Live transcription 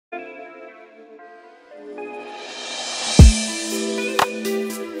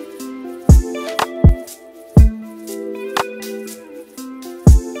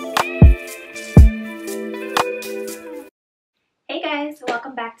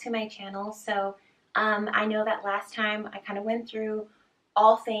to my channel. So I know that last time I kind of went through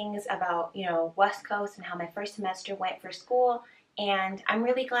all things about, West Coast and how my first semester went for school, and I'm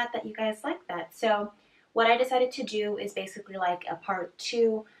really glad that you guys like that. So what I decided to do is basically like a part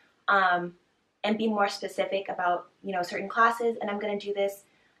two, and be more specific about, certain classes, and I'm going to do this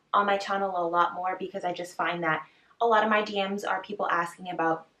on my channel a lot more because I just find that a lot of my DMs are people asking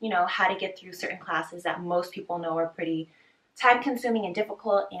about, how to get through certain classes that most people know are pretty time consuming and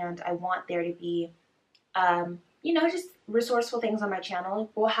difficult, and I want there to be, just resourceful things on my channel.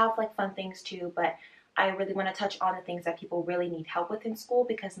 We'll have like fun things too, but I really want to touch on the things that people really need help with in school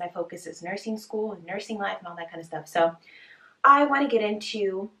because my focus is nursing school and nursing life and all that kind of stuff. So I want to get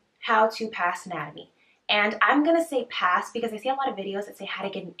into how to pass anatomy. And I'm going to say pass because I see a lot of videos that say how to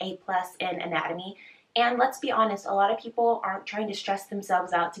get an A+ in anatomy. And let's be honest, a lot of people aren't trying to stress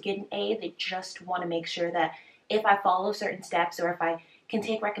themselves out to get an A. They just want to make sure that if I follow certain steps or if I can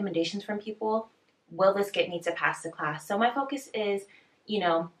take recommendations from people, will this get me to pass the class? So my focus is,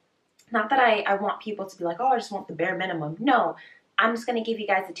 not that I want people to be like, oh, I just want the bare minimum. No, I'm just going to give you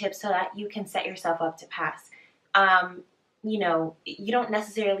guys the tips so that you can set yourself up to pass. You don't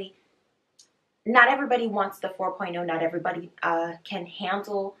necessarily, not everybody wants the 4.0. Not everybody can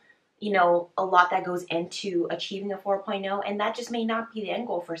handle, a lot that goes into achieving a 4.0, and that just may not be the end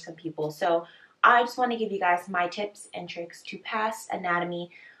goal for some people. So I just want to give you guys my tips and tricks to pass anatomy.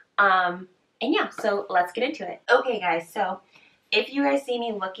 And yeah, so let's get into it. Okay, guys, so if you guys see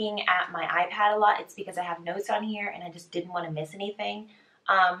me looking at my iPad a lot, it's because I have notes on here and I just didn't want to miss anything.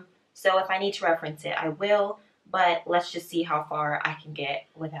 So if I need to reference it, I will, but let's just see how far I can get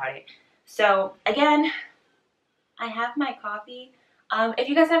without it. So again, I have my coffee. If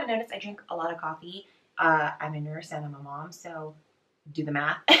you guys haven't noticed, I drink a lot of coffee. I'm a nurse and I'm a mom, so do the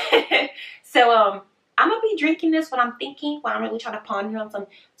math. So I'm gonna be drinking this when I'm thinking, when I'm really trying to ponder on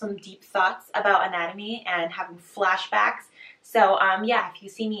some deep thoughts about anatomy and having flashbacks. So yeah, if you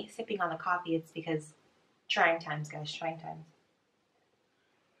see me sipping on the coffee, it's because trying times, guys, trying times.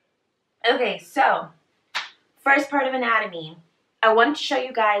 Okay, so first part of anatomy, I wanted to show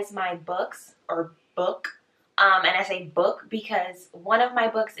you guys my books or book. And I say book because one of my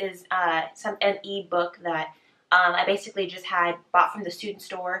books is an e-book that I basically just had bought from the student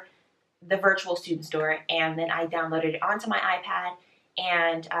store, the virtual student store, and then I downloaded it onto my iPad.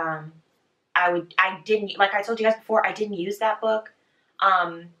 And I didn't, like I told you guys before, I didn't use that book.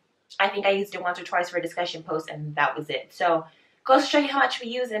 I think I used it once or twice for a discussion post, and that was it. So goes to show you how much we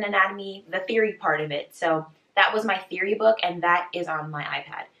use in anatomy, the theory part of it. So that was my theory book, and that is on my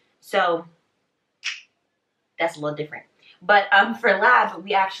iPad. So that's a little different. But for lab,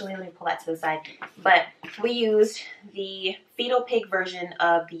 we actually, let me pull that to the side, but we used the fetal pig version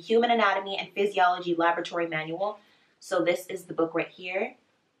of the Human Anatomy and Physiology Laboratory Manual. So this is the book right here.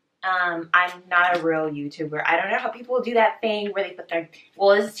 I'm not a real YouTuber. I don't know how people do that thing where they put their,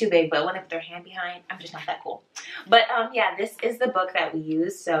 well, this is too big, but when they put their hand behind, I'm just not that cool. But yeah, this is the book that we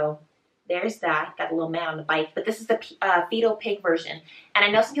use. So there's that. Got a little man on the bike, but this is the fetal pig version. And I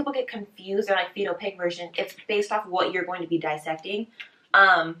know some people get confused. They're like, fetal pig version. It's based off what you're going to be dissecting.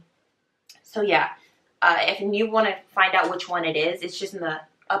 So yeah, if you want to find out which one it is, it's just in the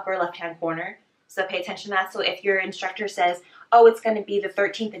upper left-hand corner. So pay attention to that. So if your instructor says, oh, it's going to be the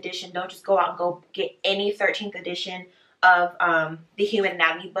 13th edition, don't just go out and go get any 13th edition of the Human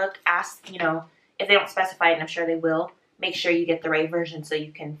Anatomy book. Ask, if they don't specify it, and I'm sure they will, make sure you get the right version so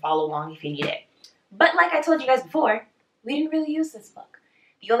you can follow along if you need it. But like I told you guys before, we didn't really use this book.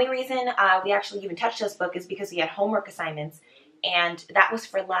 The only reason we actually even touched this book is because we had homework assignments, and that was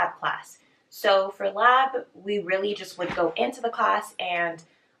for lab class. So for lab, we really just would go into the class, and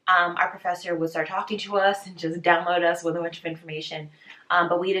our professor would start talking to us and just download us with a bunch of information.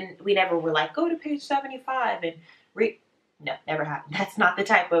 But we never were like, go to page 75 and read. No, never happened. That's not the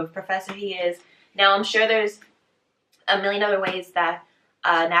type of professor he is. Now, I'm sure there's a million other ways that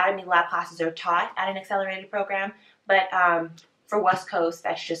anatomy lab classes are taught at an accelerated program, but for West Coast,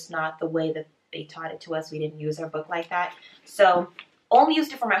 that's just not the way that they taught it to us. We didn't use our book like that. So only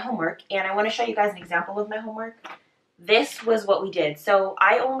used it for my homework, and I want to show you guys an example of my homework. This was what we did. So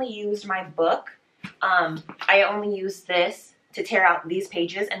I only used my book. I only used this to tear out these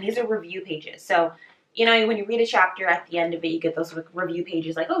pages, and these are review pages. So, when you read a chapter, at the end of it, you get those review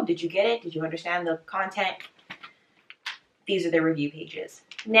pages like, oh, did you get it? Did you understand the content? These are the review pages.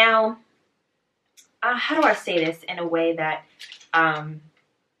 Now, how do I say this in a way that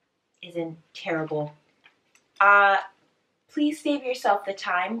isn't terrible? Please save yourself the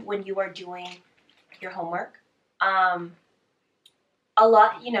time when you are doing your homework. A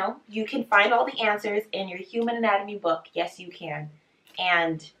lot, you can find all the answers in your Human Anatomy book. Yes, you can.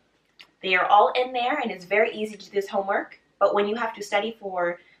 and they are all in there, and it's very easy to do this homework. But when you have to study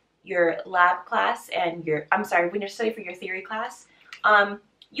for your lab class and when you study for your theory class,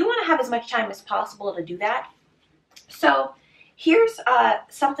 you want to have as much time as possible to do that. So here's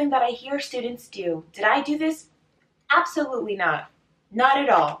something that I hear students do. Did I do this? Absolutely not. Not at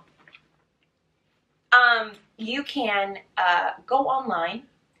all. You can go online,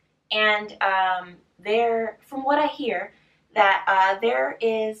 and from what I hear, that there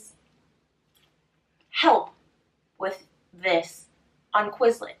is help with this on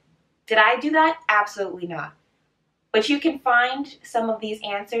Quizlet. Did I do that? Absolutely not. But you can find some of these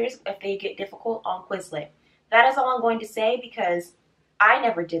answers if they get difficult on Quizlet. That is all I'm going to say, because I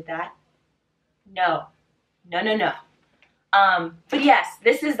never did that. No. No, no, no. But yes,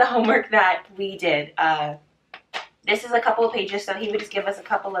 this is the homework that we did. This is a couple of pages, so he would just give us a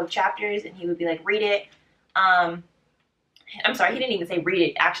couple of chapters, and he would be like, read it. I'm sorry, he didn't even say read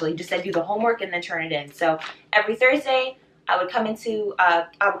it, actually. He just said do the homework and then turn it in. So every Thursday, I would come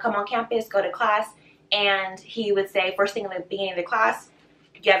on campus, go to class, and he would say, first thing in the beginning of the class,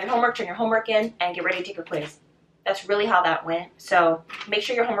 you have your homework, turn your homework in, and get ready to take a quiz. That's really how that went. So make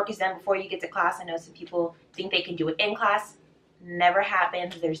sure your homework is done before you get to class. I know some people think they can do it in class. Never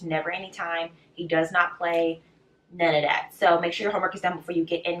happens. There's never any time. He does not play. None of that. So make sure your homework is done before you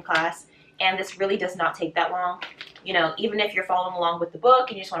get in class. And this really does not take that long. You know, even if you're following along with the book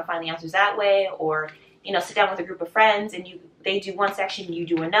and you just want to find the answers that way, or, you know, sit down with a group of friends and they do one section, you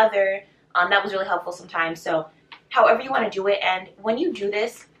do another. That was really helpful sometimes. So however you want to do it. And when you do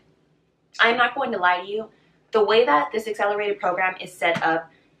this, I'm not going to lie to you. The way that this accelerated program is set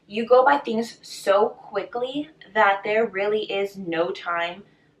up, you go by things so quickly that there really is no time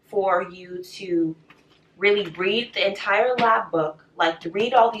for you to really read the entire lab book, like to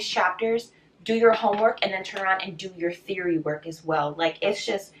read all these chapters, do your homework, and then turn around and do your theory work as well. Like, it's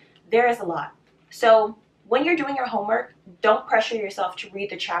just, there is a lot. So when you're doing your homework, don't pressure yourself to read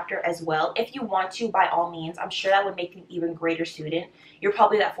the chapter as well. If you want to, by all means, I'm sure that would make you an even greater student. You're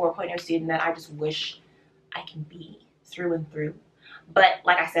probably that 4.0 student that I just wish I can be through and through. But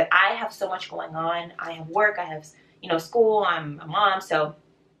like I said, I have so much going on. I have work, I have, you know, school, I'm a mom, so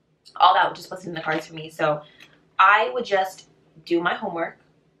all that just wasn't in the cards for me. So I would just do my homework.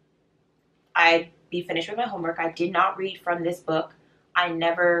 I'd be finished with my homework. I did not read from this book. I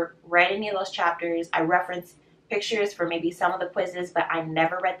never read any of those chapters. I referenced pictures for maybe some of the quizzes, but I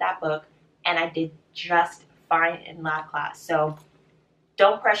never read that book, and I did just fine in lab class. So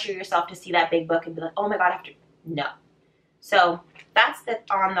don't pressure yourself to see that big book and be like, oh my God, I have to. No. So that's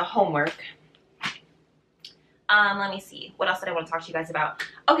on the homework. Let me see. What else did I want to talk to you guys about?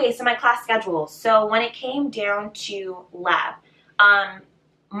 Okay, so my class schedule. So when it came down to lab,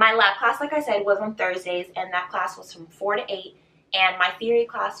 my lab class, like I said, was on Thursdays, and that class was from 4 to 8. And my theory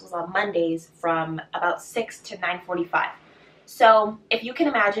class was on Mondays from about 6 to 9:45. So if you can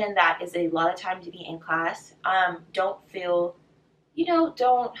imagine, that is a lot of time to be in class. Don't feel, you know,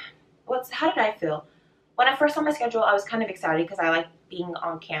 how did I feel? When I first saw my schedule, I was kind of excited because I like being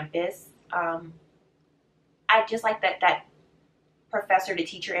on campus. I just like that professor to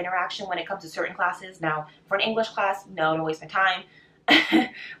teacher interaction when it comes to certain classes. Now, for an English class, no, don't waste my time.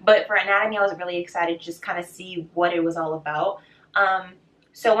 But for anatomy, I was really excited to just kind of see what it was all about.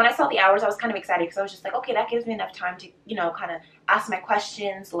 So when I saw the hours, I was kind of excited because I was just like, okay, that gives me enough time to, you know, kind of ask my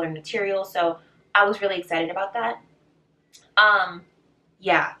questions, learn material. So I was really excited about that.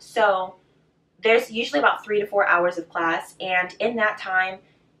 Yeah, so there's usually about 3 to 4 hours of class, and in that time,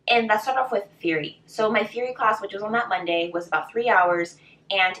 and let's start off with theory. So my theory class, which was on that Monday, was about 3 hours,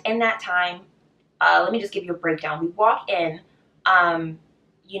 and in that time, let me just give you a breakdown. We walk in,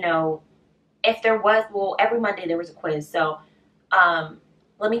 you know, if there was, well, every Monday there was a quiz, so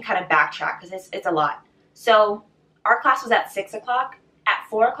let me kind of backtrack because it's a lot. So our class was at 6 o'clock. At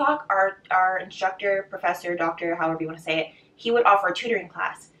 4 o'clock, our instructor, professor, doctor, however you want to say it, he would offer a tutoring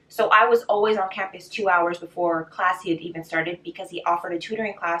class. So I was always on campus 2 hours before class had even started, because he offered a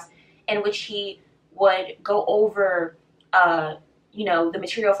tutoring class in which he would go over, you know, the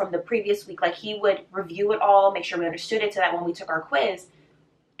material from the previous week. Like, he would review it all, make sure we understood it, so that when we took our quiz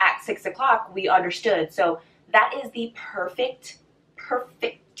at 6 o'clock, we understood. So that is the perfect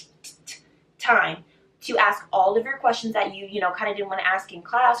time to ask all of your questions that you know, kind of didn't want to ask in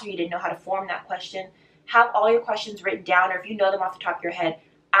class, or you didn't know how to form that question. Have all your questions written down, or if you know them off the top of your head,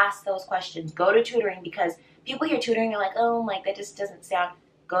 ask those questions. Go to tutoring, because people hear tutoring, they're like, oh, like, that just doesn't sound.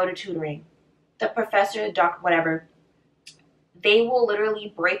 Go to tutoring. The professor, the doctor, whatever, they will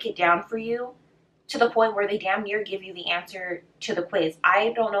literally break it down for you to the point where they damn near give you the answer to the quiz.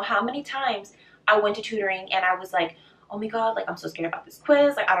 I don't know how many times I went to tutoring and I was like, oh my God, like I'm so scared about this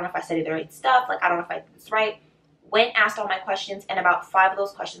quiz. Like I don't know if I studied the right stuff. Like I don't know if I did this right. Went, asked all my questions, and about 5 of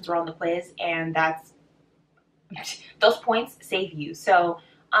those questions were on the quiz, and that's those points save you. So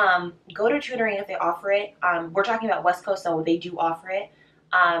go to tutoring if they offer it. We're talking about West Coast, so they do offer it.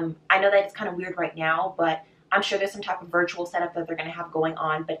 I know that it's kind of weird right now, but I'm sure there's some type of virtual setup that they're going to have going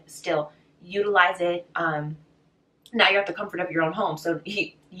on, but still utilize it. Now you're at the comfort of your own home, so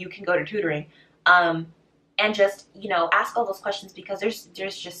you can go to tutoring, and just, you know, ask all those questions, because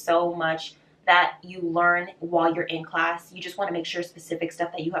there's just so much that you learn while you're in class. You just want to make sure specific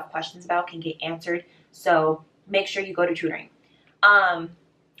stuff that you have questions about can get answered. So make sure you go to tutoring.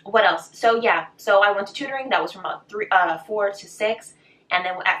 What else? So yeah, so I went to tutoring. That was from about 4 to 6. And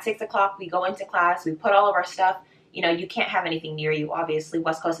then at 6 o'clock, we go into class. We put all of our stuff. You know, you can't have anything near you. Obviously,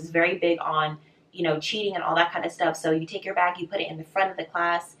 West Coast is very big on, you know, cheating and all that kind of stuff. So you take your bag, you put it in the front of the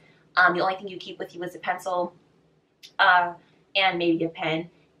class. The only thing you keep with you is a pencil and maybe a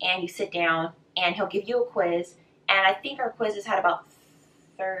pen. And you sit down, and he'll give you a quiz. And I think our quizzes had about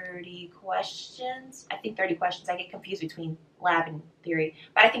 30 questions. I think 30 questions. I get confused between lab and theory,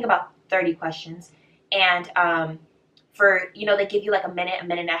 but I think about 30 questions. And for, you know, they give you like a minute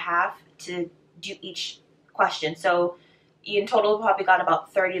and a half to do each question. So in total, we probably got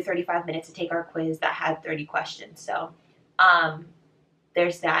about 30 to 35 minutes to take our quiz that had 30 questions. So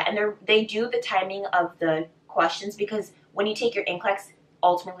there's that. And they do the timing of the questions, because when you take your NCLEX,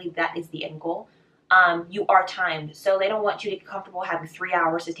 ultimately that is the end goal. You are timed, so they don't want you to get comfortable having 3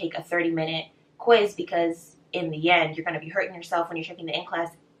 hours to take a 30-minute quiz, because in the end you're going to be hurting yourself when you're taking the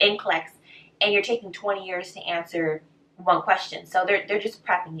NCLEX, and you're taking 20 years to answer one question. So they're just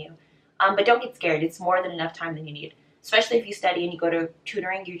prepping you. But don't get scared. It's more than enough time than you need. Especially if you study and you go to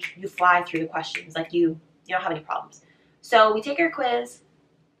tutoring, you fly through the questions. Like you don't have any problems. So we take our quiz,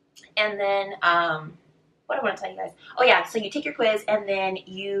 and then what do I want to tell you guys? Oh yeah, so you take your quiz, and then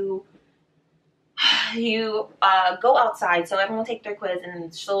you go outside. So everyone will take their quiz,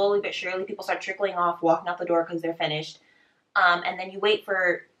 and slowly but surely people start trickling off, walking out the door because they're finished. And then you wait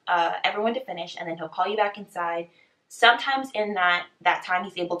for everyone to finish, and then he'll call you back inside. Sometimes in that time,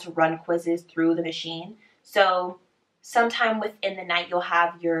 he's able to run quizzes through the machine. So sometime within the night, you'll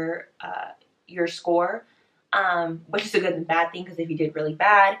have your score, which is a good and bad thing, because if you did really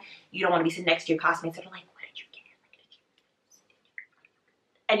bad, you don't want to be sitting next to your classmates that are like, what did you get? Like, did you...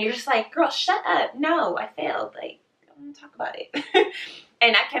 And you're just like, girl, shut up. No, I failed. Like, don't want to talk about it.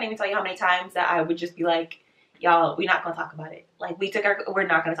 And I can't even tell you how many times that I would just be like, y'all, we're not going to talk about it. Like, we're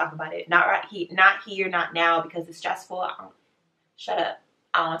not going to talk about it. Not here, not now, because it's stressful. Shut up.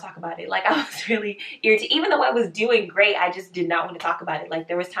 I don't want to talk about it. Like, I was really irritated. Even though I was doing great, I just did not want to talk about it. Like,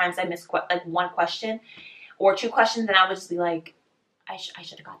 there was times I missed like one question or 2 questions, and I would just be like, I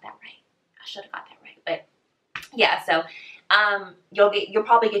should have got that right. I should have got that right. But yeah, so you'll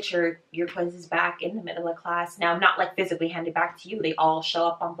probably get your quizzes back in the middle of class. Now, not like physically handed back to you. They all show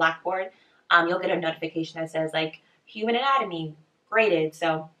up on Blackboard. You'll get a notification that says like human anatomy graded.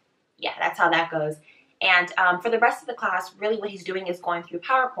 So yeah, that's how that goes. And for the rest of the class, really what he's doing is going through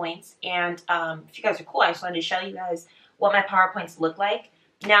PowerPoints. And if you guys are cool, I just wanted to show you guys what my PowerPoints look like.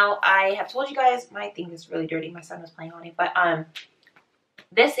 Now, I have told you guys, my thing is really dirty. My son was playing on it. But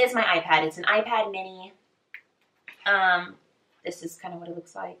this is my iPad. It's an iPad mini. This is kind of what it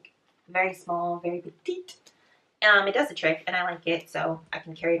looks like. Very small, very petite. It does the trick, and I like it, so I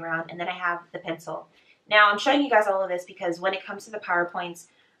can carry it around. And then I have the pencil. Now, I'm showing you guys all of this because when it comes to the PowerPoints,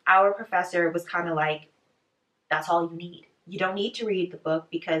 our professor was kind of like, that's all you need. You don't need to read the book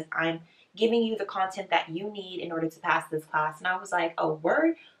because I'm giving you the content that you need in order to pass this class. And I was like, oh,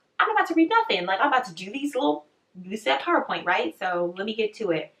 word? I'm about to read nothing. Like, I'm about to do these little, you said PowerPoint, right? So let me get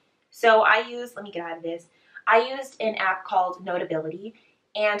to it. So let me get out of this. I used an app called Notability.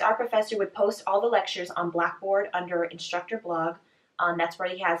 And our professor would post all the lectures on Blackboard under Instructor Blog. That's where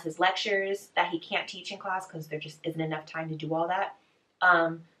he has his lectures that he can't teach in class because there just isn't enough time to do all that.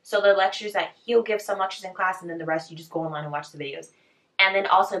 So the lectures that he'll give some lectures in class, and then the rest you just go online and watch the videos. And then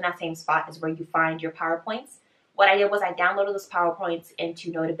also in that same spot is where you find your PowerPoints. What I did was I downloaded those PowerPoints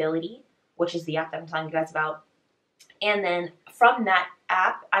into Notability, which is the app that I'm telling you guys about. And then from that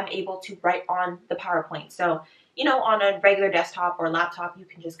app, I'm able to write on the PowerPoint. So, you know, on a regular desktop or laptop, you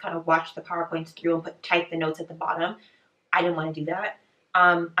can just kind of watch the PowerPoints through and type the notes at the bottom. I didn't want to do that.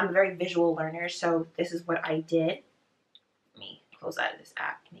 I'm a very visual learner, so this is what I did. Let me close out of this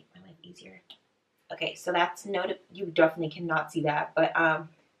app to make my life easier. Okay, so that's you definitely cannot see that, but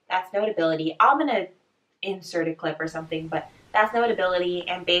that's Notability. I'm going to insert a clip or something, but that's Notability,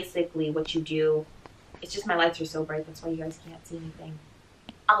 and basically what you do, it's just my lights are so bright, that's why you guys can't see anything.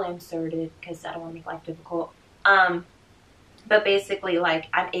 I'll insert it because I don't want to make life difficult. But basically, like,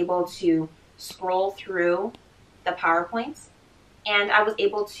 I'm able to scroll through the PowerPoints, and I was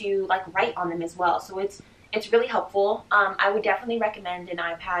able to like write on them as well. So it's really helpful. I would definitely recommend an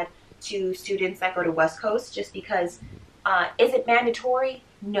iPad to students that go to West Coast, just because. Is it mandatory?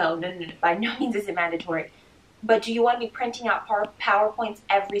 No, no, no, no. By no means is it mandatory. But do you want to be printing out PowerPoints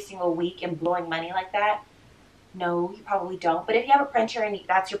every single week and blowing money like that? No, you probably don't. But if you have a printer and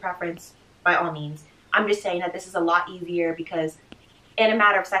that's your preference, by all means. I'm just saying that this is a lot easier because in a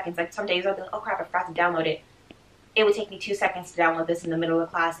matter of seconds, like some days I'll be like, oh crap, I forgot to download it. It would take me 2 seconds to download this in the middle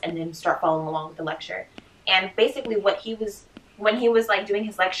of class and then start following along with the lecture. And basically when he was like doing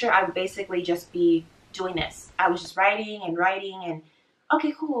his lecture, I would basically just be doing this. I was just writing and writing and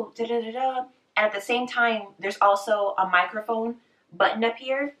okay, cool, da da da da. And at the same time, there's also a microphone button up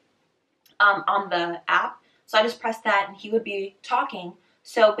here on the app. So I just pressed that and he would be talking.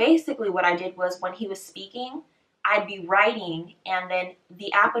 So basically what I did was when he was speaking, I'd be writing and then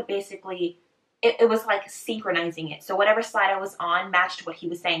the app would basically, it was like synchronizing it. So whatever slide I was on matched what he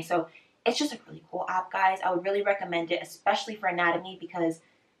was saying. So it's just a really cool app, guys. I would really recommend it, especially for anatomy, because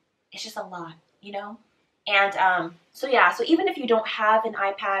it's just a lot, you know? And so yeah, so even if you don't have an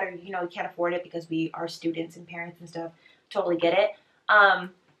iPad or, you know, you can't afford it because we are students and parents and stuff, totally get it.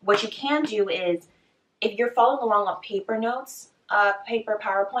 What you can do is if you're following along on paper notes, paper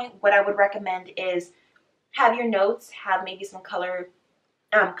PowerPoint, what I would recommend is have your notes, have maybe some colored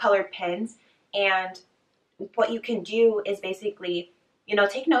pens, and what you can do is basically, you know,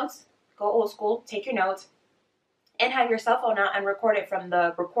 take notes, go old school, take your notes, and have your cell phone out and record it from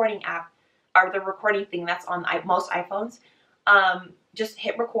the recording app or the recording thing that's on most iPhones. Just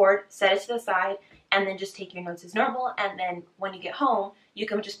hit record, set it to the side, and then just take your notes as normal. And then when you get home, you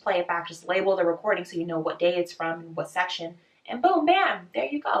can just play it back, just label the recording so you know what day it's from and what section, and boom, bam, there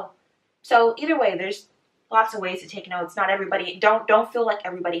you go. So either way, there's lots of ways to take notes. Not everybody, don't feel like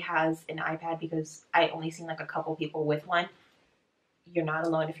everybody has an iPad because I only seen like a couple people with one. You're not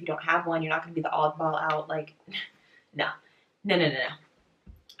alone if you don't have one. You're not going to be the oddball out. Like, no, no, no, no,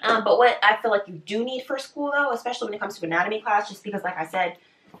 no. But what I feel like you do need for school, though, especially when it comes to anatomy class, just because, like I said,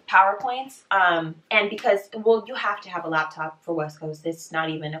 PowerPoints, and because, well, you have to have a laptop for West Coast. It's not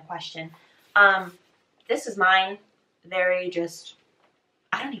even a question. This is mine. Very just,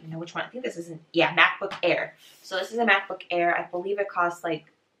 I don't even know which one. I think this is, yeah, MacBook Air. So this is a MacBook Air. I believe it costs, like,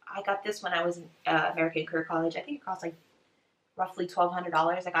 I got this when I was in American Career College. I think it cost, like, roughly $1,200.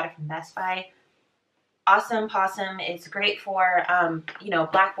 I got it from Best Buy. Awesome possum. It's great for, you know,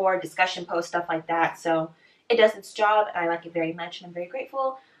 Blackboard, discussion posts, stuff like that. So it does its job, and I like it very much, and I'm very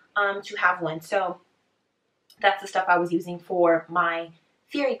grateful to have one. So that's the stuff I was using for my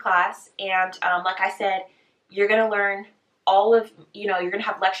theory class. And like I said, you're going to learn all of, you know, you're going to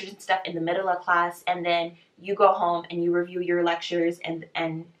have lectures and stuff in the middle of class, and then you go home and you review your lectures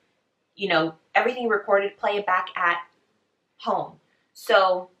and you know, everything recorded, play it back at home.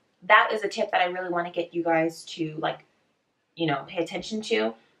 So that is a tip that I really want to get you guys to, like, you know, pay attention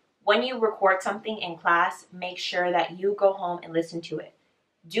to. When you record something in class, make sure that you go home and listen to it.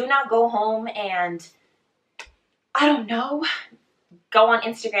 Do not go home and, I don't know, go on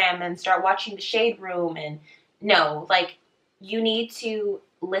Instagram and start watching The Shade Room. And no, like, you need to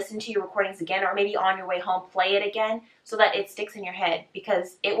listen to your recordings again, or maybe on your way home, play it again so that it sticks in your head,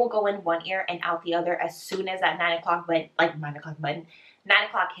 because it will go in one ear and out the other as soon as that 9 o'clock button, like 9 o'clock button, 9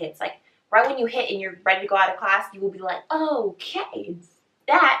 o'clock hits. Like right when you hit and you're ready to go out of class, you will be like, okay, it's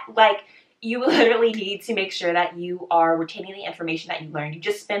that. Like, you literally need to make sure that you are retaining the information that you learned. You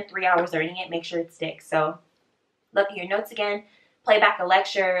just spent 3 hours learning it, make sure it sticks. So look at your notes again, play back a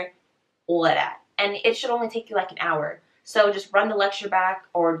lecture, all of that. And it should only take you like an hour. So just run the lecture back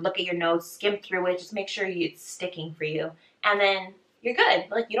or look at your notes, skim through it, just make sure it's sticking for you. And then you're good.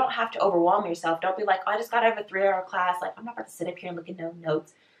 Like, you don't have to overwhelm yourself. Don't be like, oh, I just got out of a 3-hour class. Like, I'm not about to sit up here and look at no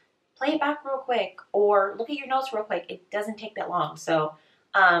notes. Play it back real quick or look at your notes real quick. It doesn't take that long. So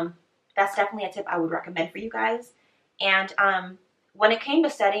that's definitely a tip I would recommend for you guys. And when it came to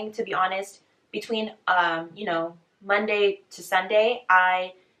studying, to be honest, between, you know, Monday to Sunday,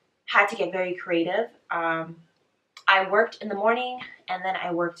 I had to get very creative. I worked in the morning and then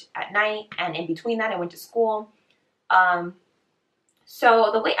I worked at night, and in between that I went to school. So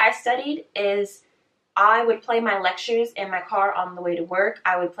the way I studied is I would play my lectures in my car on the way to work.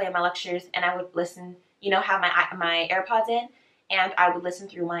 I would play my lectures and I would listen, you know, have my AirPods in, and I would listen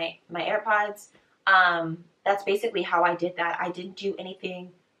through my AirPods. That's basically how I did that. I didn't do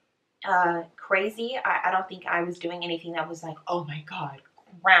anything crazy. I don't think I was doing anything that was like, oh my God,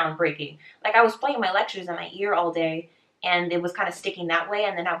 groundbreaking. Like, I was playing my lectures in my ear all day, and it was kind of sticking that way.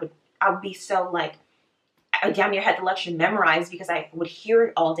 And then I would be so like, I damn near had the lecture memorized because I would hear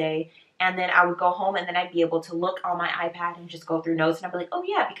it all day. And then I would go home and then I'd be able to look on my iPad and just go through notes. And I'd be like, oh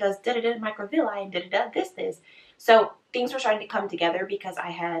yeah, because da-da-da microvilli and da-da-da this. So things were starting to come together because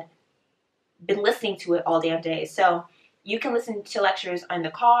I had been listening to it all damn day. So you can listen to lectures in the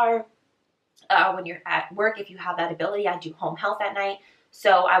car, when you're at work, if you have that ability. I do home health at night.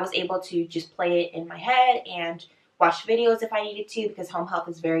 So I was able to just play it in my head and watch videos if I needed to, because home health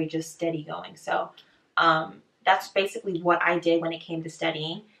is very just steady going. So that's basically what I did when it came to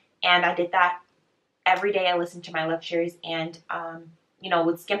studying. And I did that every day. I listened to my lectures and, you know,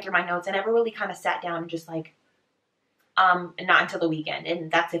 would skim through my notes. I never really kind of sat down and just like, not until the weekend.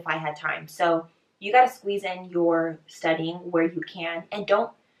 And that's if I had time. So you got to squeeze in your studying where you can. And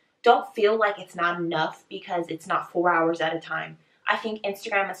don't feel like it's not enough because it's not 4 hours at a time. I think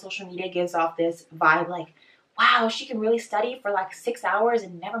Instagram and social media gives off this vibe like, wow, she can really study for like 6 hours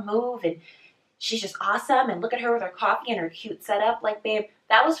and never move. And she's just awesome. And look at her with her coffee and her cute setup. Like, babe,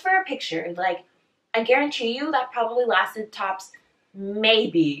 that was for a picture. Like, I guarantee you that probably lasted tops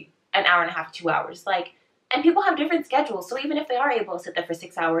maybe an hour and a half, 2 hours. Like, and people have different schedules. So even if they are able to sit there for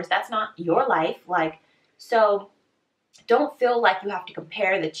 6 hours, that's not your life. Like, so don't feel like you have to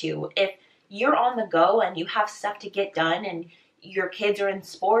compare the two. If you're on the go and you have stuff to get done and your kids are in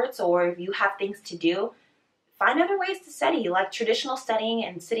sports or if you have things to do, find other ways to study. Like traditional studying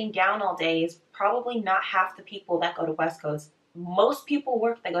and sitting down all day is probably not half the people that go to West Coast. Most people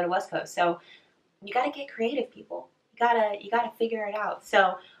work that go to West Coast. So you got to get creative, people. You gotta figure it out.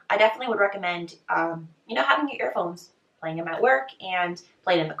 So I definitely would recommend, you know, having your earphones, playing them at work and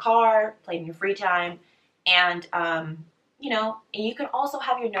playing in the car, playing in your free time. And, you know, and you can also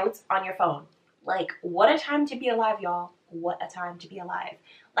have your notes on your phone. Like, what a time to be alive, y'all. What a time to be alive.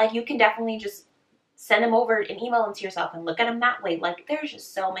 Like, you can definitely just send them over and email them to yourself and look at them that way. Like, there's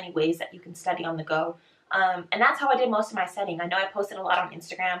just so many ways that you can study on the go. And that's how I did most of my studying. I know I posted a lot on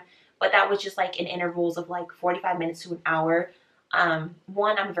Instagram, but that was just like in intervals of like 45 minutes to an hour.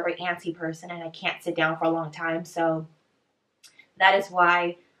 One, I'm a very antsy person and I can't sit down for a long time. So that is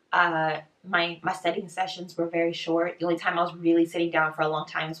why my studying sessions were very short. The only time I was really sitting down for a long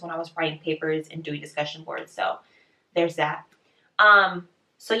time is when I was writing papers and doing discussion boards. So there's that.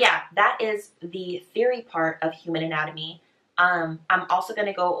 So yeah, that is the theory part of human anatomy. I'm also going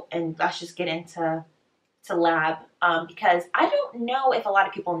to go and let's just get into lab because I don't know if a lot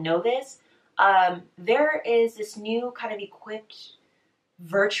of people know this. There is this new kind of equipped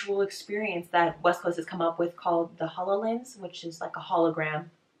virtual experience that West Coast has come up with called the HoloLens, which is like a hologram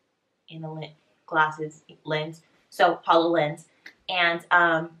in the glasses lens. So HoloLens. And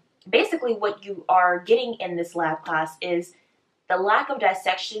basically what you are getting in this lab class is the lack of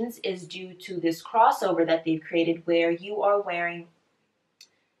dissections is due to this crossover that they've created where you are wearing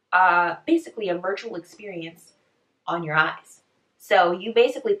basically a virtual experience on your eyes. So you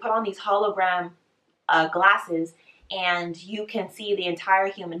basically put on these hologram glasses and you can see the entire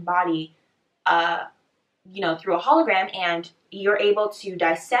human body, you know, through a hologram, and you're able to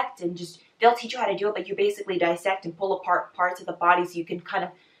dissect and just, they'll teach you how to do it, but you basically dissect and pull apart parts of the body so you can kind of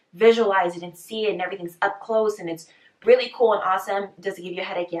visualize it and see it, and everything's up close, and it's really cool and awesome. Does it give you a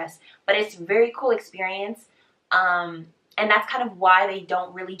headache? Yes. But it's a very cool experience. And that's kind of why they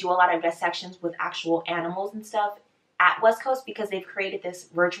don't really do a lot of dissections with actual animals and stuff at West Coast, because they've created this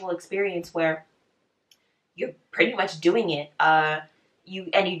virtual experience where you're pretty much doing it.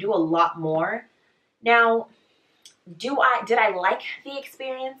 You do a lot more. Now, did I like the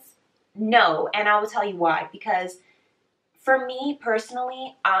experience? No, and I will tell you why. Because for me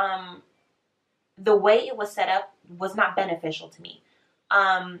personally, the way it was set up was not beneficial to me.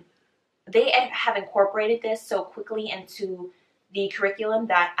 They have incorporated this so quickly into the curriculum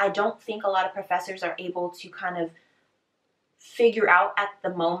that I don't think a lot of professors are able to kind of figure out at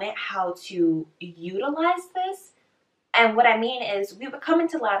the moment how to utilize this. And what I mean is, we would come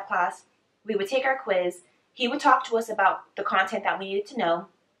into lab class, we would take our quiz, he would talk to us about the content that we needed to know,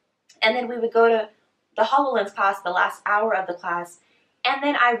 and then we would go to the HoloLens class, the last hour of the class, and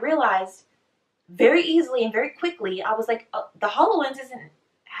then I realized very easily and very quickly, I was like, oh, the HoloLens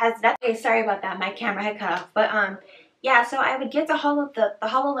has nothing. Okay, sorry about that, my camera had cut off. But yeah, so I would get to the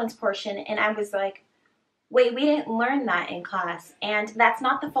HoloLens portion, and I was like, wait, we didn't learn that in class. And that's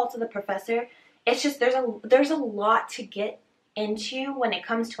not the fault of the professor. It's just there's a lot to get into when it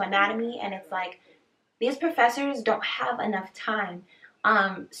comes to anatomy, and it's like these professors don't have enough time.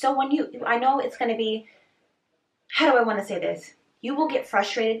 So when I know it's going to be, how do I want to say this? You will get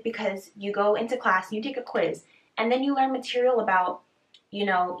frustrated because you go into class and you take a quiz, and then you learn material about, you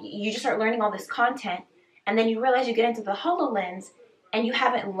know, you just start learning all this content, and then you realize you get into the HoloLens and you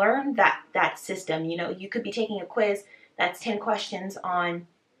haven't learned that system. You know, you could be taking a quiz that's 10 questions on,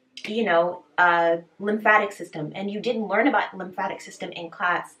 you know, lymphatic system, and you didn't learn about lymphatic system in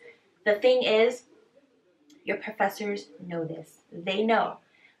class. The thing is, your professors know this. They know.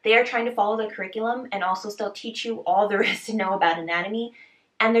 They are trying to follow the curriculum and also still teach you all there is to know about anatomy,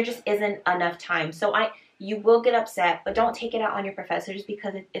 and there just isn't enough time. So you will get upset, but don't take it out on your professors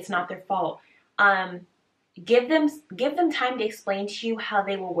because it's not their fault. Give them time to explain to you how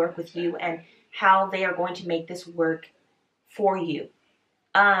they will work with you and how they are going to make this work for you.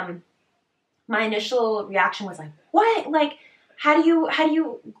 My initial reaction was like, what? Like, how do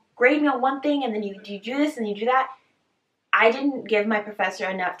you grade me on one thing and then you do this and you do that? I didn't give my professor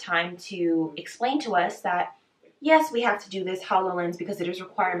enough time to explain to us that, yes, we have to do this HoloLens because it is a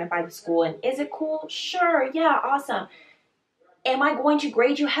requirement by the school. And is it cool? Sure. Yeah. Awesome. Am I going to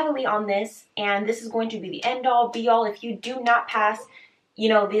grade you heavily on this? And this is going to be the end all be all. If you do not pass, you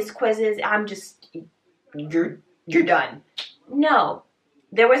know, these quizzes, you're done. No.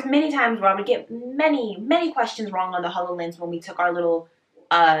 There was many times where I would get many questions wrong on the HoloLens when we took our little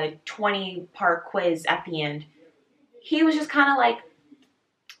 20-part quiz at the end. He was just kind of like,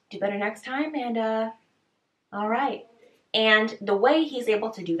 do better next time, and all right. And the way he's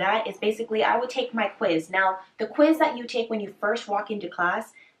able to do that is basically I would take my quiz. Now, the quiz that you take when you first walk into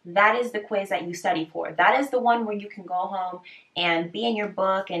class, that is the quiz that you study for. That is the one where you can go home and be in your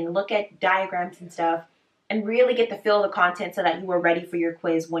book and look at diagrams and stuff and really get the feel of the content so that you are ready for your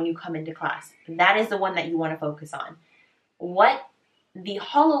quiz when you come into class. That is the one that you want to focus on. What the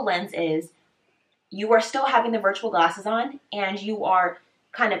HoloLens is, you are still having the virtual glasses on and you are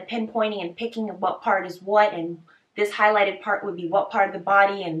kind of pinpointing and picking what part is what, and this highlighted part would be what part of the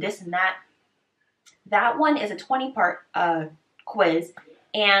body and this and that. That one is a 20-part quiz,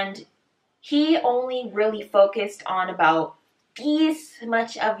 and he only really focused on about this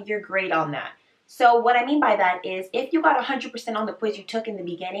much of your grade on that. So what I mean by that is if you got 100% on the quiz you took in the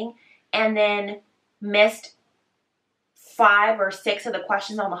beginning and then missed 5 or 6 of the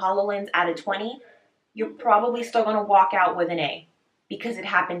questions on the HoloLens out of 20, you're probably still going to walk out with an A, because it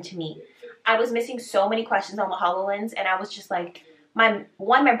happened to me. I was missing so many questions on the HoloLens, and I was just like, my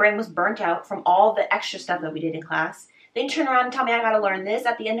brain was burnt out from all the extra stuff that we did in class. Then turn around and tell me I got to learn this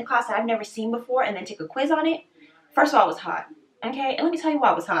at the end of class that I've never seen before and then take a quiz on it. First of all, it was hot, okay? And let me tell you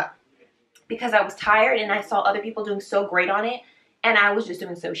why it was hot. Because I was tired and I saw other people doing so great on it, and I was just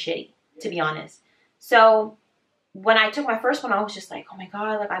doing so shitty, to be honest. So when I took my first one, I was just like, oh my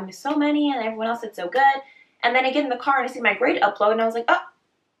God, like I missed so many and everyone else did so good. And then I get in the car and I see my grade upload and I was like,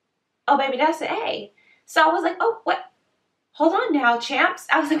 oh baby, that's an A. So I was like, oh, what? Hold on now, champs.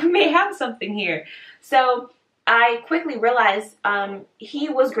 I was like, we may have something here. So I quickly realized he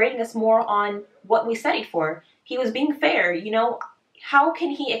was grading us more on what we studied for. He was being fair. You know, how can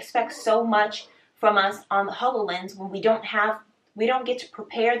he expect so much from us on the HoloLens when we don't get to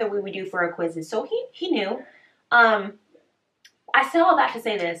prepare the way we do for our quizzes? So he knew. I say all that to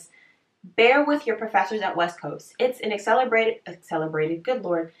say this. Bear with your professors at West Coast. It's an accelerated, good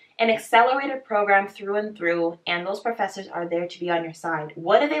Lord, an accelerated program through and through, and those professors are there to be on your side.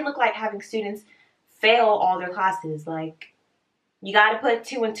 What do they look like having students fail all their classes? Like, you got to put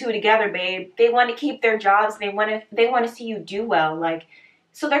 2 and 2 together, babe. They want to keep their jobs. They want to see you do well. Like,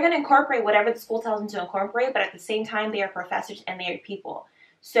 so they're going to incorporate whatever the school tells them to incorporate, but at the same time, they are professors and they are people.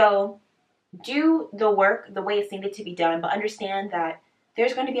 So do the work the way it's needed to be done, but understand that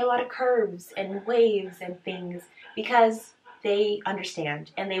there's going to be a lot of curves and waves and things because they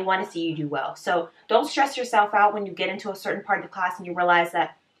understand and they want to see you do well. So don't stress yourself out when you get into a certain part of the class and you realize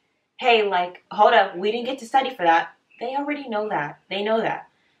that, hey, like, hold up, we didn't get to study for that. They already know that. They know that.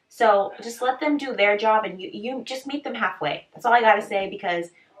 So just let them do their job and you just meet them halfway. That's all I got to say, because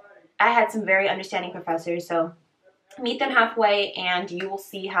I had some very understanding professors. So meet them halfway and you will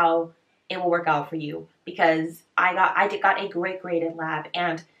see how it will work out for you, because I got a great grade in lab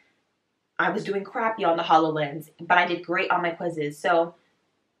and I was doing crappy on the HoloLens, but I did great on my quizzes. So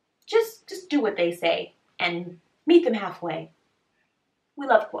just do what they say and meet them halfway. We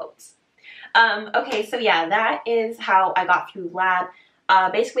love quotes. Okay, so yeah, that is how I got through lab.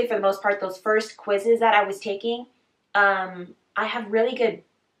 Basically, for the most part, those first quizzes that I was taking, I have really good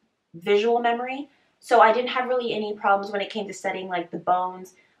visual memory, so I didn't have really any problems when it came to studying like the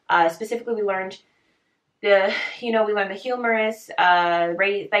bones. Specifically, we learned the humerus,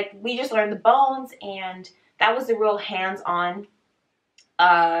 like we just learned the bones, and that was the real hands-on.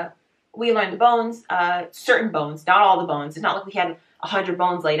 We learned the bones, certain bones, not all the bones. It's not like we had 100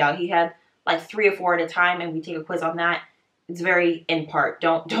 bones laid out. He had like 3 or 4 at a time, and we take a quiz on that. It's very in part.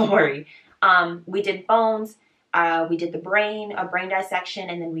 Don't worry. We did bones. We did a brain dissection,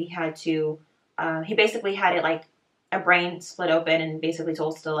 and then we had to, he basically had it like a brain split open and basically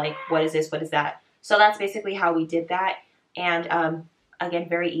told us to like, what is this, what is that? So that's basically how we did that. And again,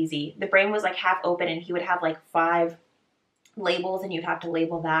 very easy. The brain was like half open, and he would have like 5 labels, and you'd have to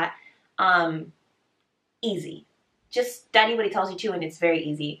label that. Easy. Just study what he tells you to, and it's very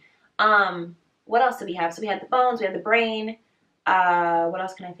easy. What else did we have? So we had the bones, we had the brain. What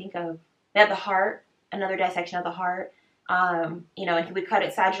else can I think of? We had the heart, another dissection of the heart. You know, and he would cut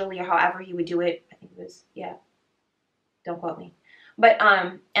it sagittally or however he would do it. I think it was, yeah. Don't quote me. But,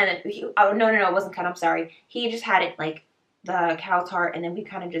 and then no, it wasn't cut. I'm sorry. He just had it like the cow's heart, and then we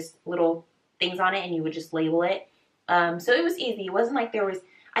kind of just little things on it, and you would just label it. So it was easy. It wasn't like there was,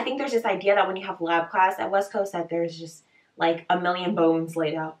 I think there's this idea that when you have lab class at West Coast that there's just like a million bones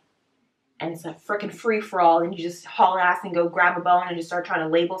laid out. And it's a freaking free-for-all, and you just haul ass and go grab a bone and just start trying to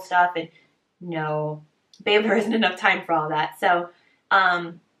label stuff. And no, babe, there isn't enough time for all that. So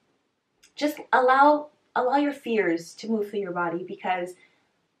just allow your fears to move through your body, because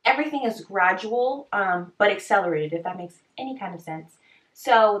everything is gradual, but accelerated, if that makes any kind of sense.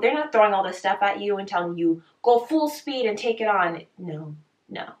 So they're not throwing all this stuff at you and telling you, go full speed and take it on. No.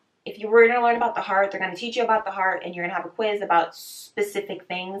 If you were going to learn about the heart, they're going to teach you about the heart, and you're going to have a quiz about specific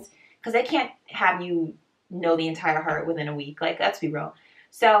things, because they can't have you know the entire heart within a week. Like, let's be real.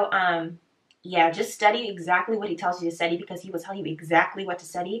 So, yeah, just study exactly what he tells you to study, because he will tell you exactly what to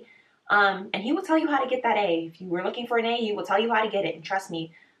study. And he will tell you how to get that A. If you were looking for an A, he will tell you how to get it. And trust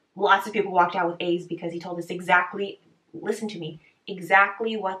me, lots of people walked out with A's because he told us exactly, listen to me,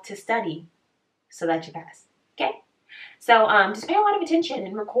 exactly what to study so that you pass. Okay? So just pay a lot of attention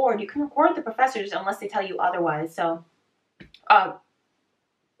and record. You can record the professors unless they tell you otherwise. So,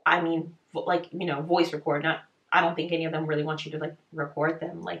 I mean, like, you know, voice record. Not, I don't think any of them really want you to like record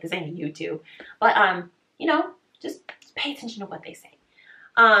them. Like, this ain't YouTube. But you know, just pay attention to what they say.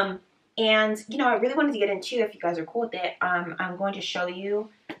 And, you know, I really wanted to get into, if you guys are cool with it, I'm going to show you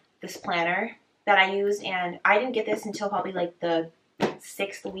this planner that I used. And I didn't get this until probably like the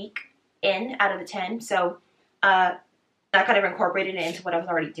 6th week in out of the 10. So I kind of incorporated it into what I was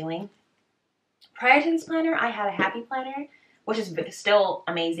already doing. Prior to this planner, I had a Happy Planner, which is still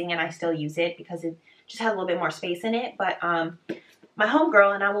amazing, and I still use it because it just has a little bit more space in it. But my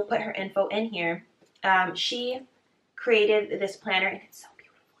homegirl, and I will put her info in here, she created this planner, and it's so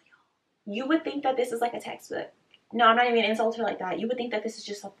you would think that this is like a textbook. No, I'm not even insulting her like that. You would think that this is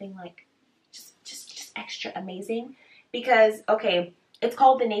just something like just extra amazing, because okay, it's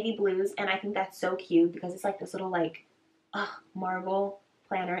called the Navy Blues, and I think that's so cute because it's like this little like marble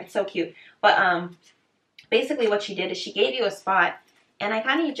planner. It's so cute. But basically what she did is she gave you a spot, and I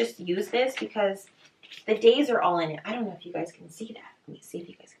kind of just use this because the days are all in it. I don't know if you guys can see that. Let me see if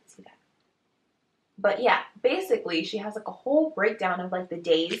you guys can see that. But yeah, basically she has like a whole breakdown of like the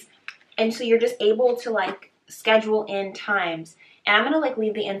days. And so you're just able to like schedule in times. And I'm going to like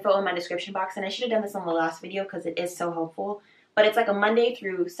leave the info in my description box. And I should have done this on the last video because it is so helpful. But it's like a Monday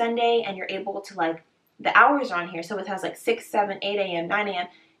through Sunday, and you're able to like, the hours are on here. So it has like 6, 7, 8 a.m., 9 a.m.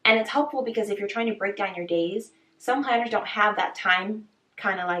 And it's helpful because if you're trying to break down your days, some planners don't have that time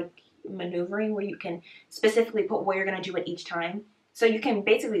kind of like maneuvering where you can specifically put what you're going to do at each time. So you can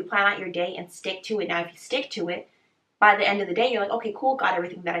basically plan out your day and stick to it. Now, if you stick to it, by the end of the day, you're like, okay, cool, got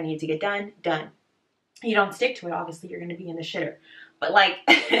everything that I need to get done. You don't stick to it, obviously, you're going to be in the shitter. But like,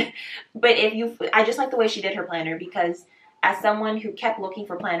 but if you, I just like the way she did her planner, because as someone who kept looking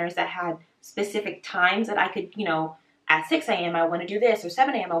for planners that had specific times that I could, you know, at 6 a.m. I want to do this, or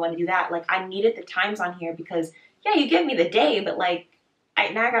 7 a.m. I want to do that. Like, I needed the times on here because, yeah, you give me the day, but like,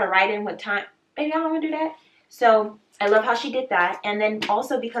 now I got to write in what time. Maybe I don't want to do that. So I love how she did that. And then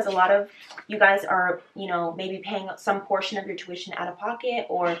also because a lot of you guys are, you know, maybe paying some portion of your tuition out of pocket,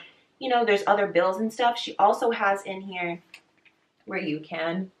 or, you know, there's other bills and stuff. She also has in here where you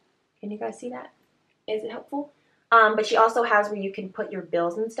can you guys see that? Is it helpful? But she also has where you can put your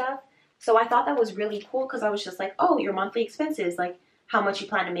bills and stuff. So I thought that was really cool because I was just like, oh, your monthly expenses, like how much you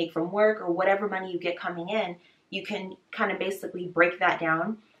plan to make from work or whatever money you get coming in, you can kind of basically break that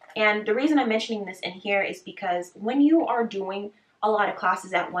down. And the reason I'm mentioning this in here is because when you are doing a lot of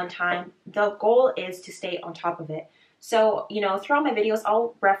classes at one time, the goal is to stay on top of it. So, you know, throughout my videos,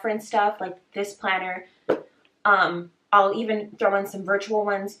 I'll reference stuff like this planner. I'll even throw in some virtual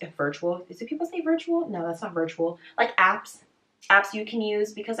ones. Virtual? Do people say virtual? No, that's not virtual. Like apps you can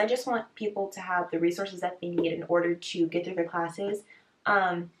use, because I just want people to have the resources that they need in order to get through their classes.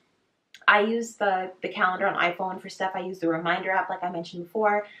 I use the calendar on iPhone for stuff. I use the reminder app like I mentioned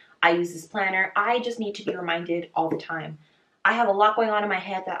before. I use this planner. I just need to be reminded all the time. I have a lot going on in my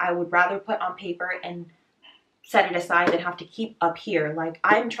head that I would rather put on paper and set it aside and have to keep up here. Like,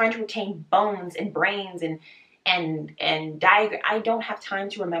 I'm trying to retain bones and brains and diagram. I don't have time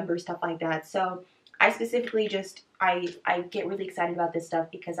to remember stuff like that. So I specifically just, I get really excited about this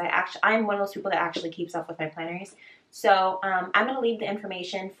stuff because I'm one of those people that actually keeps up with my planners. So I'm going to leave the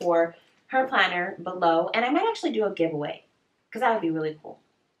information for her planner below, and I might actually do a giveaway because that would be really cool.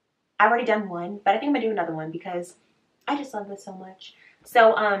 I've already done one, but I think I'm going to do another one because I just love this so much.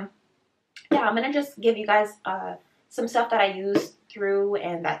 So yeah, I'm going to just give you guys some stuff that I use through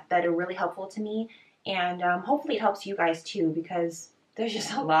and that are really helpful to me. And hopefully it helps you guys too, because there's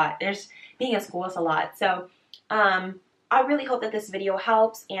just a lot. Being in school is a lot. So I really hope that this video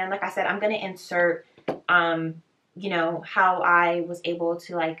helps. And like I said, I'm going to insert, you know, how I was able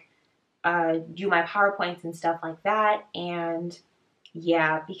to like do my PowerPoints and stuff like that. And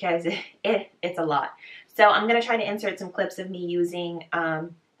yeah, because it's a lot. So I'm going to try to insert some clips of me using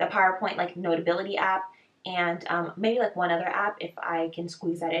the PowerPoint like Notability app and maybe like one other app if I can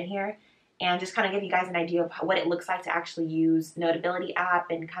squeeze that in here, and just kind of give you guys an idea of what it looks like to actually use Notability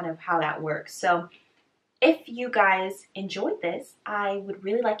app and kind of how that works. So if you guys enjoyed this, I would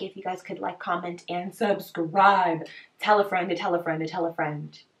really like if you guys could like, comment, and subscribe. Tell a friend to tell a friend to tell a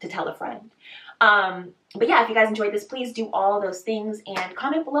friend to tell a friend. But yeah, if you guys enjoyed this, please do all those things and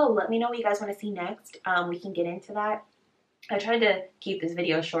comment below. Let me know what you guys want to see next. We can get into that. I tried to keep this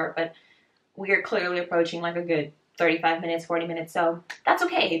video short, but we are clearly approaching like a good 35 minutes, 40 minutes. So that's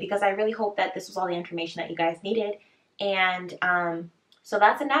okay, because I really hope that this was all the information that you guys needed. And so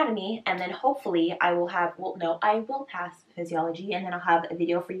that's anatomy. And then hopefully I will have, well, no, I will pass physiology, and then I'll have a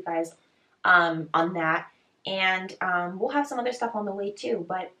video for you guys on that. And we'll have some other stuff on the way too.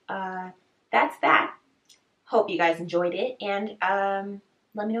 But that's that. Hope you guys enjoyed it. And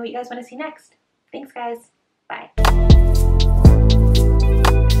let me know what you guys want to see next. Thanks, guys. Bye.